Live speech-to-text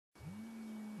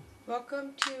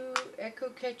Welcome to Echo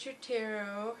Catcher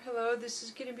Tarot. Hello, this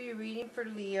is going to be a reading for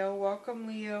Leo. Welcome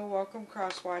Leo, welcome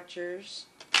cross watchers.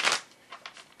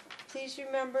 Please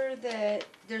remember that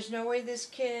there's no way this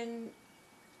can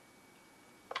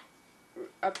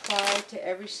apply to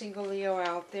every single Leo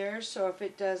out there. So if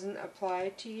it doesn't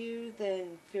apply to you,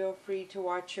 then feel free to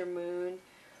watch your moon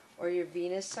or your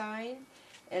Venus sign.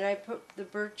 And I put the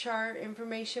birth chart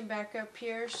information back up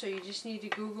here, so you just need to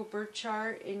Google birth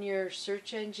chart in your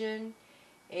search engine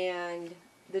and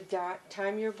the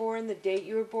time you were born, the date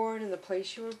you were born, and the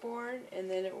place you were born, and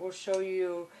then it will show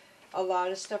you a lot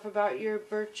of stuff about your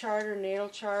birth chart or natal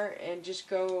chart. And just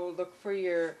go look for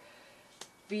your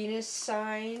Venus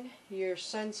sign, your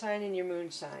sun sign, and your moon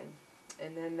sign,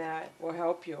 and then that will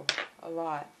help you a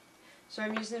lot. So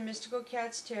I'm using the Mystical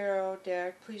Cats Tarot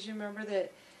deck. Please remember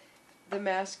that the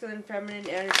masculine and feminine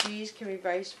energies can be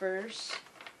vice versa,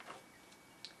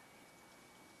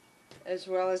 as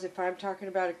well as if I'm talking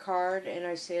about a card and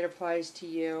I say it applies to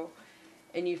you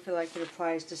and you feel like it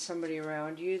applies to somebody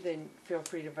around you, then feel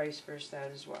free to vice versa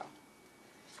that as well.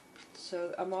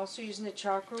 So I'm also using the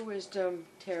Chakra Wisdom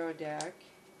Tarot deck,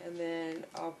 and then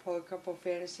I'll pull a couple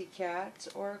Fantasy Cats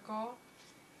Oracle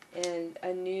and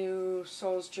a new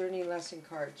Soul's Journey lesson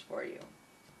cards for you.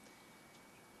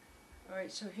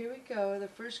 Alright, so here we go. The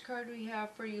first card we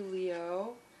have for you,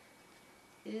 Leo,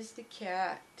 is the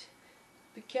cat.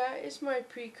 The cat is my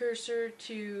precursor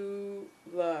to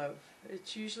love.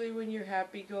 It's usually when you're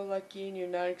happy-go-lucky and you're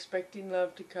not expecting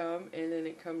love to come, and then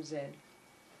it comes in.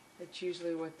 That's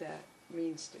usually what that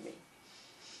means to me.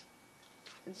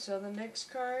 And so the next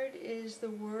card is the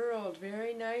World.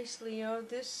 Very nice, Leo.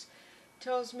 This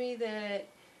tells me that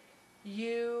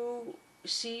you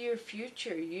see your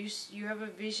future. You have a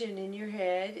vision in your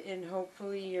head, and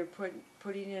hopefully you're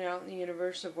putting it out in the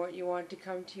universe of what you want to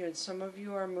come to you. And some of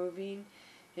you are moving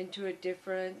into a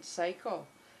different cycle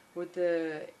with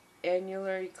the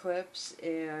annular eclipse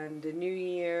and the new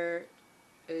year.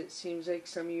 It seems like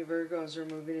some of you Virgos are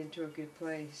moving into a good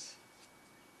place.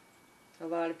 A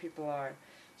lot of people are.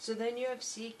 So then you have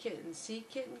Sea Kitten. Sea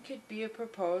Kitten could be a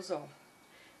proposal,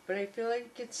 but I feel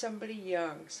like it's somebody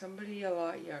young, somebody a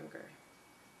lot younger.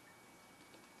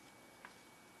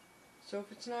 So if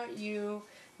it's not you,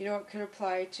 you know, it could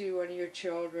apply to one of your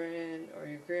children or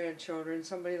your grandchildren,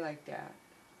 somebody like that.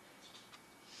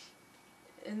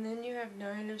 And then you have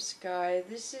Nine of Sky.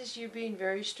 This is you being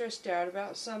very stressed out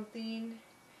about something.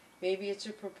 Maybe it's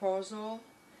a proposal.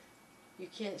 You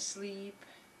can't sleep.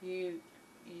 You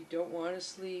don't want to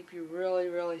sleep. You're really,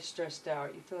 really stressed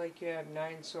out. You feel like you have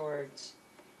 9 swords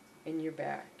in your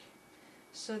back.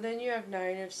 So then you have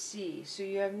 9 of Sea. So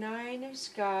you have 9 of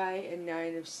Sky and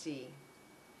 9 of Sea.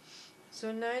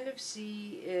 So 9 of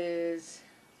Sea is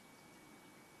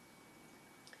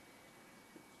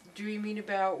dreaming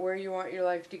about where you want your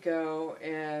life to go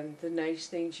and the nice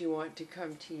things you want to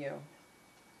come to you,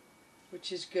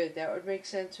 which is good. That would make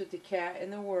sense with the cat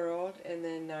in the World. And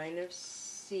then 9 of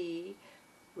Sea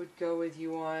would go with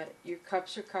you want, your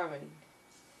cups are coming.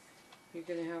 You're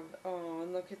going to have, oh,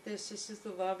 and look at this. This is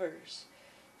the Lovers.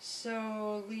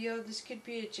 So, Leo, this could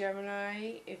be a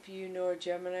Gemini. If you know a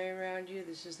Gemini around you,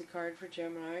 this is the card for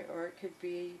Gemini. Or it could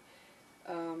be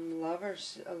a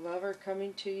lover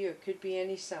coming to you. It could be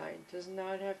any sign. It does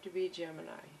not have to be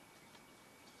Gemini.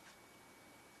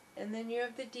 And then you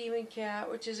have the Demon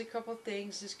Cat, which is a couple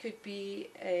things. This could be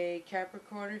a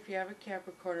Capricorn if you have a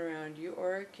Capricorn around you,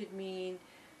 or it could mean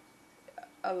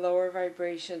a lower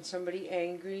vibration, somebody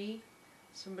angry,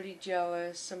 somebody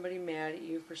jealous, somebody mad at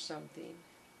you for something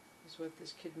is what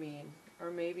this could mean.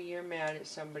 Or maybe you're mad at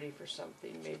somebody for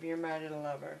something. Maybe you're mad at a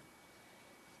lover.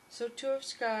 So 2 of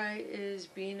Sky is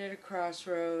being at a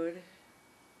crossroad.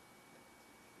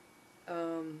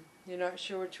 You're not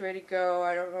sure which way to go.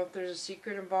 I don't know if there's a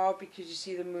secret involved because you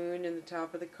see the moon in the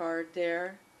top of the card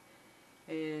there.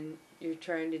 And you're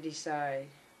trying to decide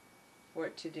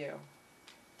what to do.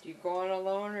 Do you go on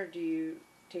alone or do you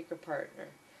take a partner?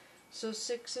 So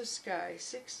 6 of Sky.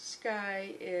 6 of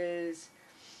Sky is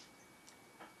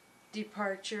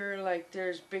departure, like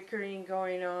there's bickering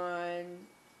going on,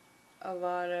 a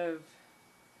lot of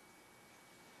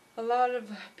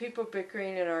people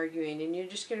bickering and arguing, and you're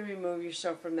just going to remove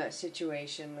yourself from that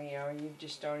situation, Leo. You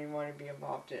just don't even want to be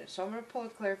involved in it. So I'm going to pull a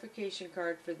clarification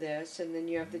card for this, and then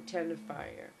you have the 10 of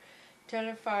Fire. 10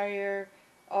 of Fire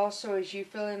also is you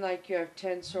feeling like you have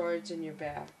 10 swords in your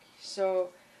back.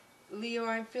 So, Leo,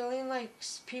 I'm feeling like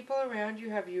people around you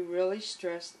have you really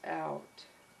stressed out.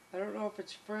 I don't know if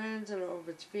it's friends, I don't know if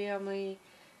it's family.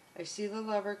 I see the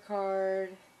Lover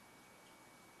card.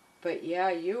 But yeah,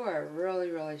 you are really,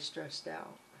 really stressed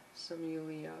out. Some of you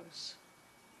Leos.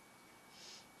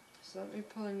 So let me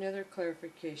pull another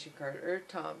clarification card. Earth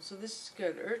Tom. So this is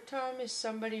good. Earth Tom is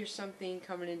somebody or something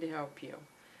coming in to help you.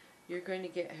 You're going to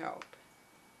get help.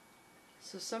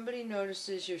 So somebody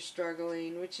notices you're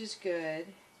struggling, which is good.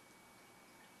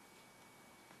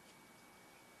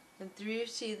 And 3 of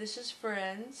C, this is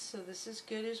friends. So this is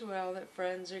good as well, that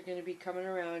friends are going to be coming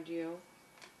around you.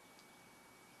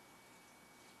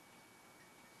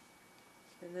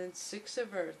 And then 6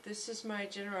 of Earth. This is my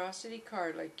generosity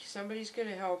card. Like somebody's going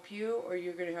to help you or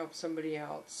you're going to help somebody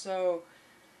else. So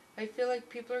I feel like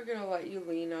people are going to let you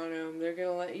lean on them. They're going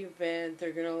to let you vent.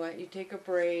 They're going to let you take a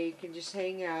break and just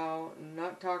hang out and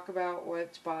not talk about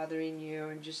what's bothering you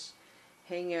and just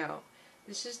hang out.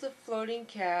 This is the floating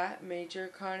cat, major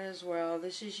arcana as well.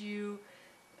 This is you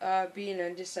being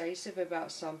undecisive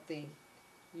about something.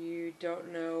 You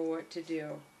don't know what to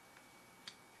do.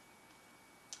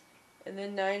 And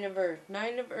then 9 of Earth.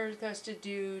 9 of Earth has to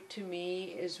do, to me,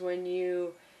 is when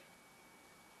you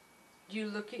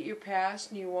look at your past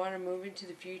and you want to move into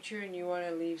the future and you want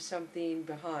to leave something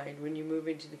behind when you move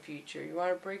into the future. You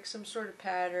want to break some sort of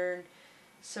pattern,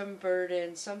 some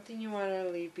burden, something you want to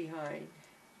leave behind.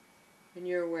 And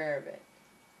you're aware of it.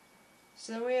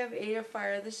 So then we have 8 of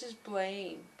Fire. This is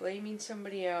blame. Blaming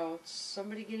somebody else.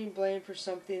 Somebody getting blamed for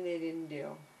something they didn't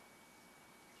do.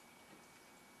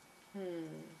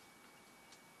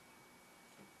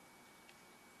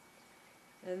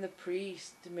 And the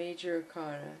Priest, the major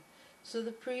arcana. So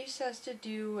the Priest has to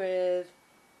do with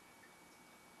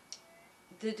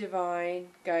the divine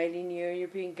guiding you. You're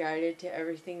being guided to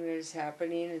everything that is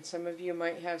happening. And some of you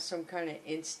might have some kind of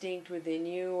instinct within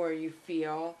you, or you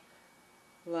feel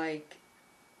like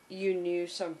you knew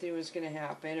something was going to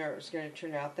happen or it was going to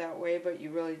turn out that way, but you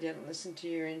really didn't listen to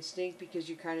your instinct because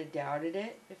you kind of doubted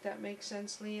it, if that makes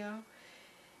sense, Leo.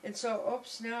 And so,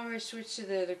 oops, now I switched to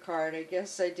the other card. I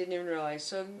guess I didn't even realize.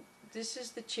 So this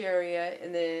is the Chariot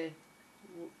in the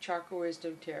Chakra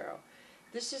Wisdom Tarot.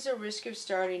 This is a risk of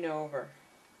starting over.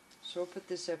 So we'll put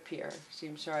this up here. See,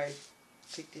 I'm sorry I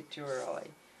picked it too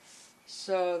early.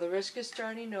 So the risk of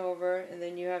starting over, and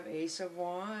then you have Ace of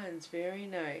Wands. Very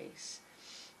nice.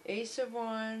 Ace of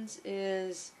Wands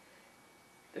is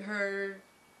her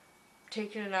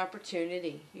taking an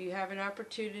opportunity. You have an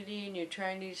opportunity and you're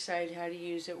trying to decide how to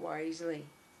use it wisely.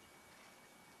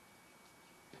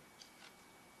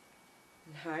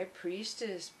 And High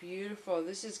Priestess, beautiful.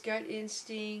 This is gut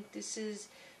instinct. This is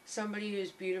somebody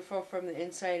who's beautiful from the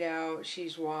inside out.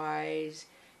 She's wise,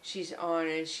 she's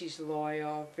honest, she's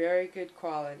loyal. Very good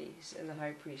qualities in the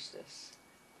High Priestess.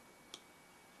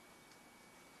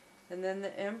 And then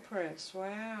the Empress,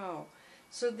 wow.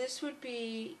 So this would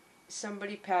be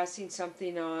somebody passing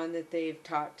something on that they've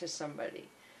taught to somebody.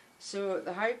 So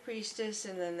the High Priestess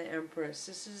and then the Empress.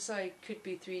 This is like, could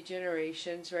be 3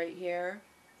 generations right here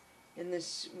in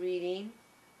this reading.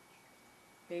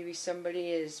 Maybe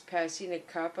somebody is passing a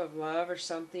cup of love or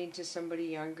something to somebody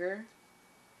younger.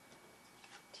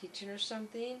 Teaching her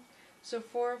something. So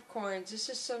 4 of Coins. This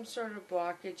is some sort of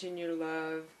blockage in your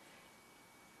love.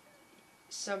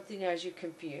 Something has you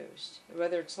confused.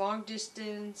 Whether it's long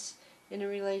distance, in a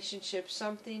relationship,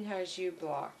 something has you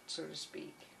blocked, so to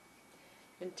speak.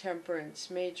 And Temperance,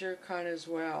 major arcana as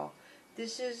well.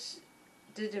 This is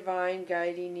the divine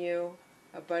guiding you.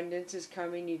 Abundance is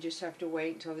coming. You just have to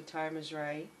wait until the time is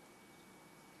right.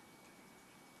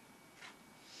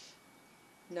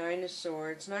 9 of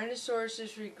Swords. 9 of Swords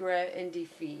is regret and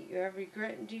defeat. You have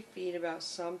regret and defeat about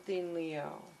something,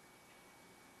 Leo.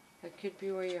 That could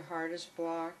be where your heart is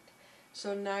blocked.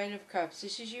 So 9 of Cups.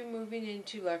 This is you moving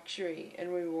into luxury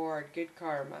and reward, good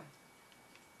karma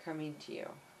coming to you.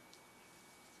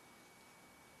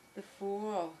 The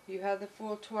Fool. You had the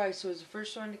Fool twice. So it was the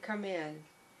first one to come in.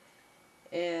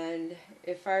 And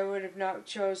if I would have not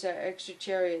chose that extra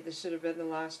Chariot, this would have been the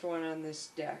last one on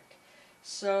this deck.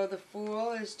 So the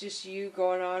Fool is just you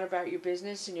going on about your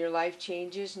business and your life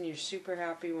changes and you're super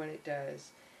happy when it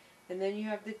does. And then you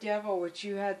have the Devil, which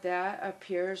you had that up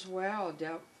here as well.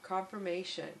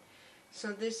 Confirmation.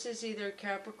 So this is either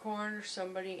Capricorn or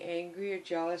somebody angry or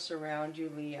jealous around you,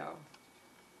 Leo.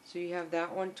 So you have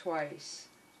that one twice.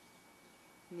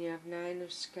 And you have 9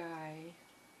 of Sky,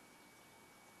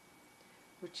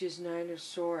 which is 9 of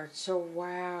Swords. So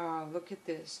wow, look at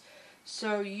this.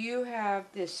 So you have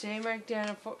the same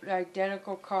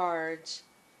identical cards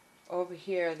over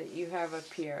here that you have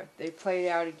up here. They played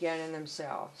out again in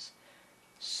themselves.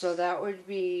 So that would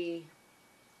be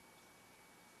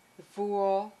the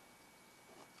Fool,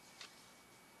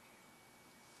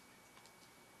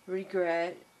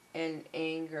 regret, and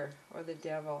anger, or the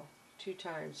Devil, 2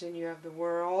 times. And you have the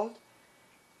World,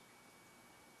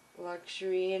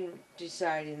 luxury and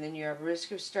deciding. Then you have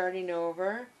risk of starting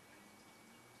over,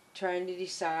 trying to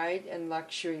decide, and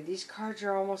luxury. These cards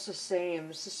are almost the same.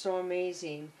 This is so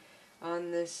amazing.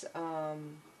 On this,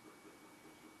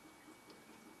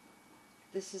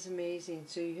 this is amazing.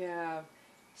 So you have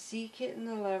Sea Kitten,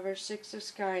 the Lover, Six of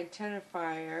Sky, and Ten of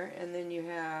Fire. And then you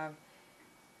have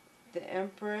the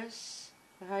Empress,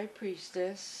 the High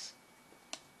Priestess,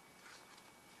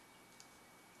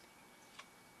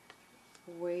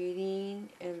 Waiting,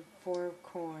 and Four of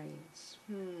Coins.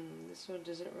 This one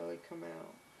doesn't really come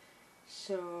out.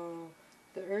 So,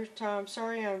 the Earth Tower, I'm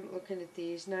sorry I'm looking at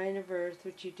these. Nine of Earth,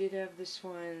 which you did have this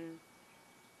one.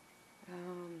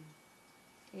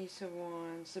 Ace of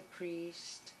Wands, the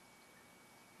Priest.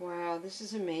 Wow, this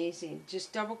is amazing.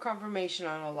 Just double confirmation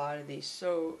on a lot of these.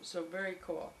 So very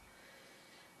cool.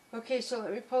 Okay, so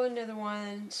let me pull another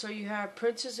one. So you have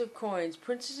Princess of Coins.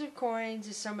 Princess of Coins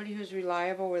is somebody who's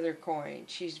reliable with her coin.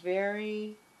 She's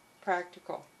very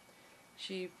practical.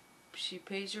 She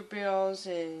pays her bills,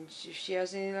 and if she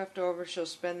has any left over, she'll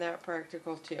spend that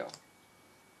practical too.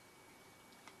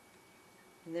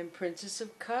 And then Princess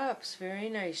of Cups. Very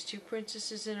nice. Two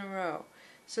princesses in a row.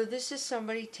 So this is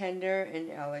somebody tender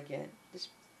and elegant.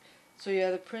 So you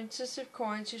have the Princess of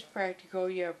Coins, who's practical.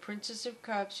 You have Princess of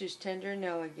Cups, who's tender and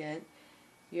elegant.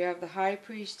 You have the High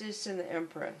Priestess and the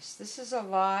Empress. This is a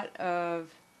lot of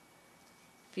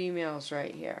females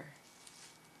right here.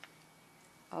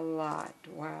 A lot.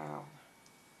 Wow.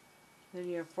 Then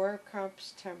you have Four of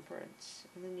Cups, Temperance.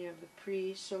 And then you have the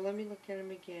Priest. So let me look at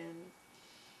them again.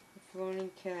 The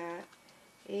Floating Cat.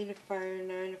 Eight of Fire,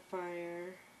 Nine of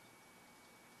Fire.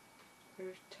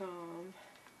 Earth Tom.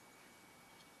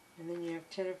 And then you have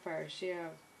Ten of Fire. So you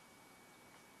have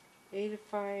Eight of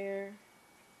Fire.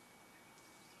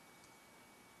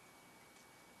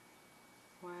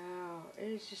 Wow. It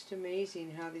is just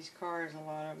amazing how these cards, a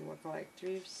lot of them look like.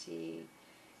 Three of Sea.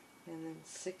 And then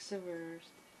Six of Earth.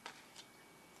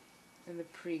 And the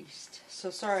Priest. So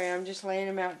sorry, I'm just laying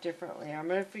them out differently. I'm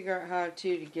going to figure out how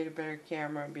to get a better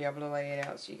camera and be able to lay it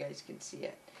out so you guys can see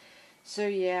it. So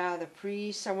yeah, the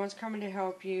Priest. Someone's coming to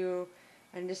help you.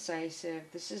 Indecisive.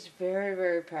 This is very,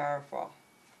 very powerful.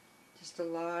 Just a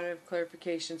lot of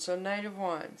clarification. So Knight of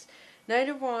Wands. Knight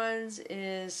of Wands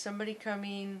is somebody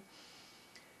coming,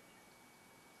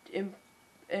 an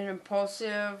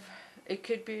impulsive, it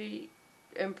could be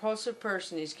impulsive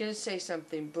person. He's going to say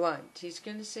something blunt. He's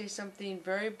going to say something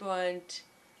very blunt,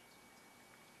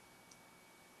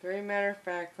 very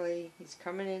matter-of-factly. He's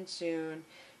coming in soon.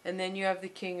 And then you have the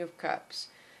King of Cups.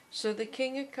 So the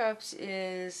King of Cups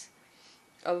is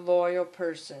a loyal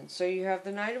person. So you have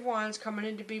the Knight of Wands coming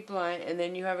in to be blunt, and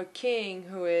then you have a king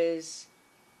who is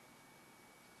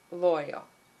loyal.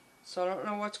 So I don't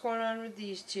know what's going on with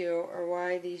these two, or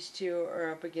why these two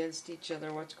are up against each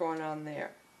other. What's going on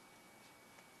there?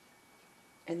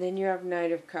 And then you have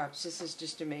Knight of Cups. This is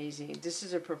just amazing. This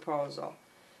is a proposal.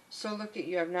 So look at,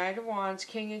 you have Knight of Wands,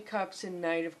 King of Cups, and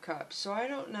Knight of Cups. So I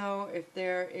don't know if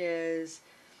there is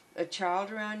a child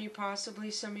around you,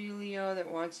 possibly some of you Leo, that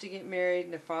wants to get married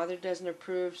and the father doesn't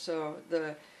approve, so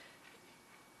the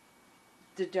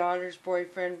daughter's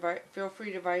boyfriend, feel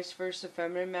free to vice versa,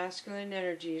 feminine masculine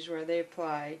energies where they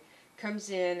apply, comes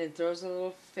in and throws a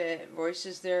little fit,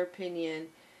 voices their opinion.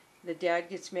 The dad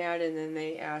gets mad and then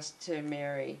they ask to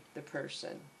marry the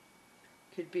person.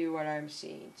 Could be what I'm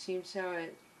seeing. Seems how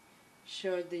it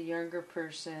showed the younger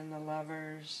person, the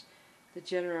lovers, the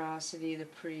generosity, the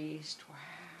priest. Wow.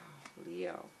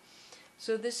 Leo.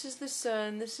 So this is the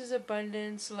Sun. This is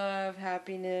abundance, love,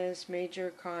 happiness, major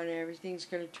arcana. Everything's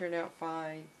going to turn out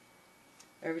fine.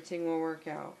 Everything will work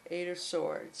out. Eight of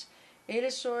Swords. Eight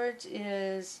of Swords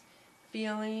is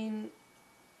feeling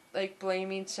like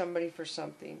blaming somebody for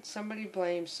something. Somebody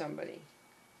blames somebody.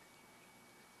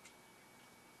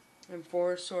 And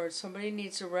Four of Swords. Somebody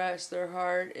needs a rest. Their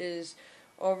heart is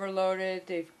overloaded.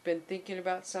 They've been thinking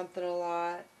about something a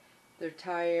lot. They're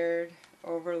tired.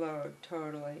 Overload,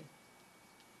 totally.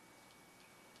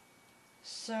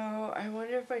 So, I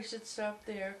wonder if I should stop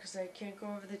there because I can't go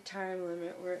over the time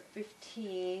limit. We're at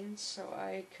 15, so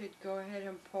I could go ahead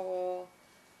and pull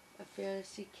a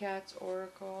Fantasy Cats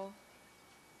Oracle,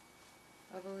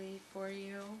 I believe, for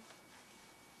you.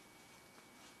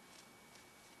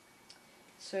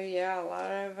 So yeah, a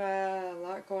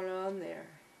lot going on there.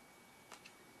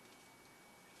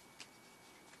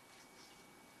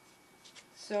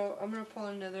 So I'm going to pull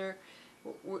another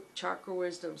Chakra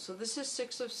Wisdom. So this is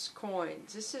Six of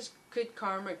Coins. This is good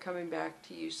karma coming back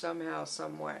to you somehow,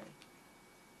 some way.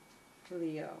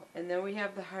 Leo. And then we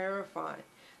have the Hierophant.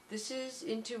 This is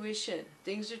intuition.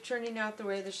 Things are turning out the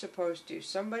way they're supposed to.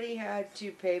 Somebody had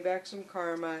to pay back some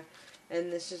karma,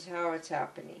 and this is how it's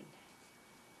happening.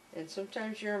 And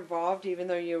sometimes you're involved even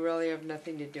though you really have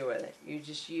nothing to do with it. You're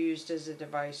just used as a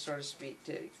device, so to speak,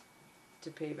 to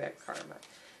pay back karma.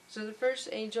 So the first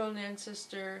angel and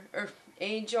ancestor, or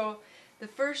angel, the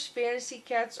first Fantasy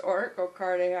Cats Oracle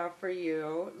card I have for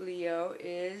you, Leo,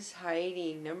 is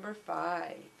hiding, number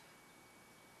 5.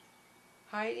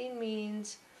 Hiding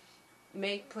means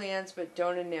make plans but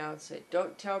don't announce it.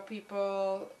 Don't tell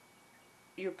people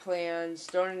your plans.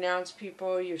 Don't announce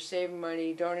people you're saving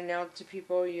money. Don't announce to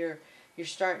people you're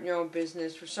starting your own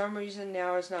business. For some reason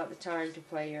now is not the time to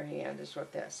play your hand, is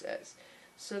what that says.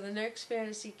 So the next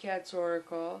Fantasy Cats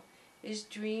Oracle is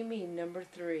dreaming, number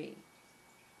 3.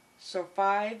 So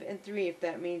 5 and 3, if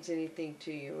that means anything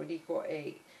to you, would equal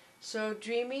 8. So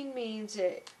dreaming means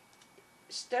that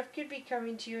stuff could be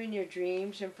coming to you in your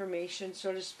dreams, information,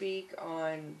 so to speak,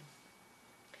 on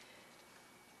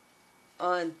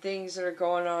things that are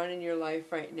going on in your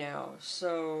life right now.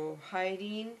 So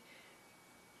hiding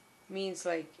means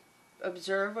like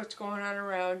observe what's going on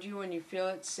around you. When you feel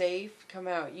it's safe, come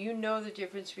out. You know the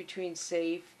difference between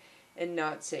safe and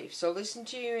not safe. So listen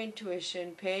to your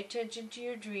intuition. Pay attention to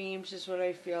your dreams is what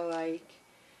I feel like.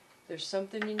 There's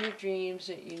something in your dreams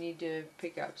that you need to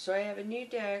pick up. So I have a new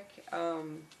deck.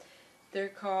 They're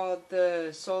called the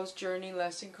Soul's Journey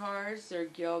Lesson Cards. They're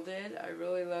gilded. I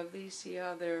really love these. See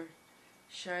how they're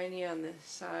shiny on the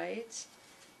sides.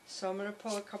 So I'm going to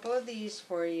pull a couple of these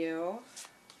for you.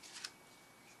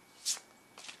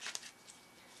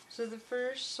 So the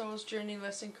first Soul's Journey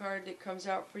Lesson card that comes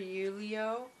out for you,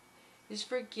 Leo, is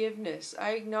forgiveness.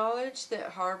 I acknowledge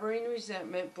that harboring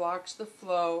resentment blocks the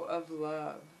flow of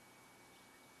love.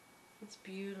 It's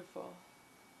beautiful.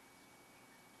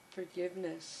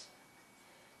 Forgiveness.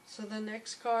 So the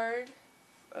next card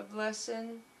of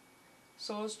lesson,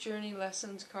 Soul's Journey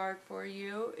Lessons card for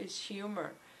you, is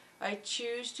humor. I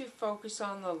choose to focus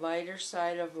on the lighter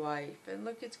side of life. And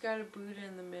look, it's got a Buddha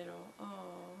in the middle.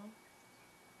 Aww.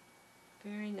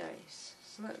 Very nice.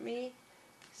 So let me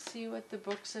see what the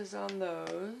book says on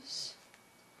those.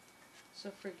 So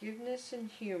forgiveness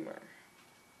and humor.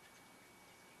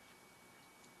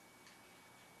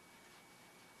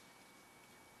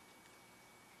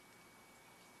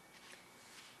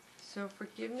 So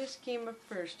forgiveness came up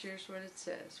first. Here's what it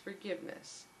says.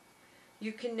 Forgiveness.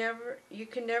 You can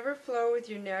never flow with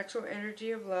your natural energy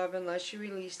of love unless you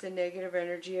release the negative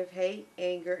energy of hate,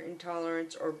 anger,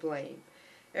 intolerance, or blame.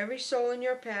 Every soul in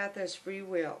your path has free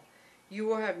will. You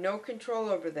will have no control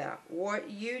over that. What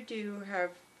you do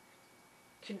have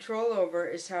control over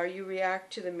is how you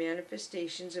react to the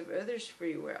manifestations of others'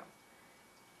 free will.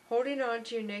 Holding on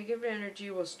to your negative energy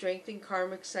will strengthen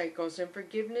karmic cycles, and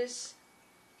forgiveness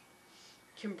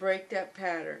can break that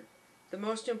pattern. The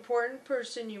most important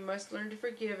person you must learn to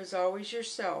forgive is always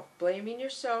yourself. Blaming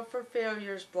yourself for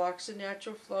failures blocks the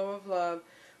natural flow of love,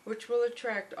 which will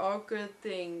attract all good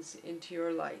things into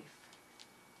your life.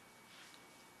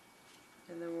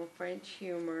 And then we'll find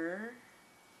humor.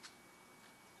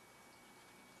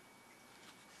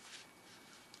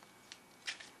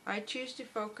 I choose to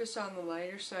focus on the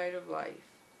lighter side of life.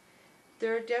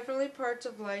 There are definitely parts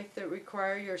of life that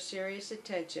require your serious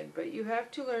attention, but you have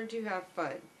to learn to have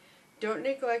fun. Don't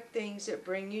neglect things that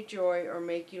bring you joy or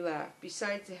make you laugh.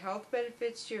 Besides the health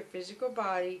benefits to your physical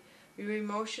body, your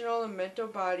emotional and mental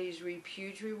bodies reap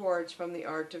huge rewards from the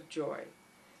art of joy.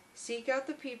 Seek out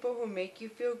the people who make you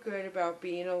feel good about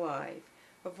being alive.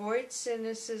 Avoid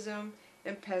cynicism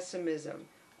and pessimism.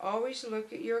 Always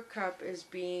look at your cup as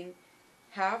being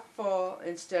half full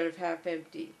instead of half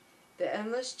empty. The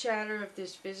endless chatter of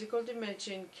this physical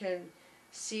dimension can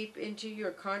seep into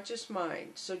your conscious mind,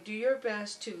 so do your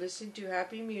best to listen to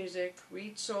happy music,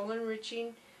 read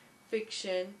soul-enriching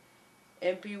fiction,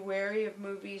 and be wary of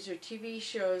movies or TV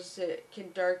shows that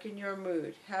can darken your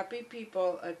mood. Happy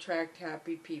people attract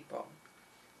happy people.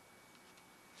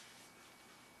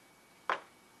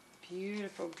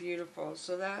 Beautiful, beautiful.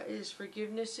 So that is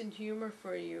forgiveness and humor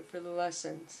for you for the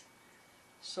lessons.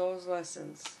 Soul's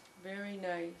lessons. Very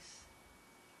nice.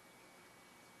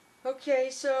 Okay,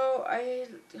 so I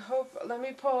hope, let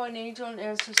me pull an angel and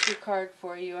ancestor card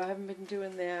for you. I haven't been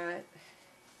doing that.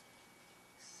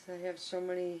 I have so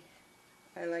many,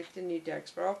 I like the new decks,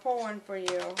 but I'll pull one for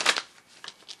you.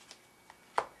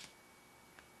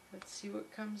 Let's see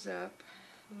what comes up.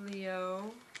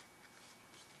 Leo.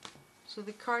 So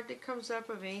the card that comes up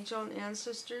of angel and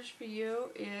ancestors for you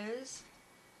is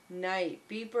Knight.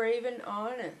 Be brave and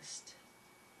honest.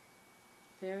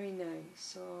 Very nice.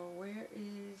 So where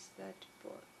is that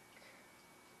book?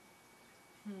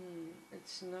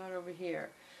 It's not over here.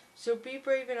 So be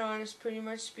brave and honest pretty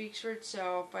much speaks for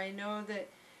itself. I know that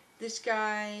this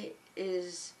guy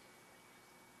is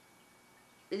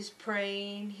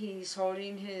praying. He's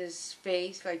holding his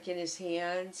faith like in his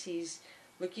hands. He's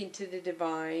looking to the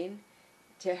divine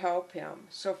to help him.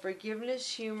 So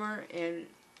forgiveness, humor, and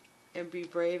be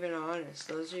brave and honest.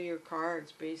 Those are your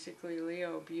cards, basically,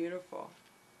 Leo. Beautiful.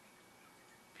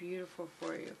 Beautiful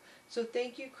for you. So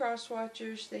thank you, cross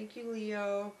watchers. Thank you,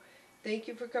 Leo. Thank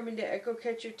you for coming to Echo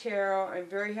Catcher Tarot. I'm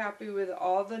very happy with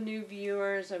all the new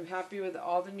viewers. I'm happy with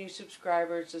all the new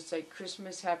subscribers. It's like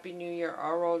Christmas, Happy New Year,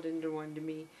 all rolled into one to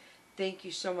me. Thank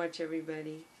you so much,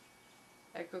 everybody.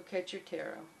 Echo Catcher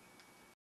Tarot.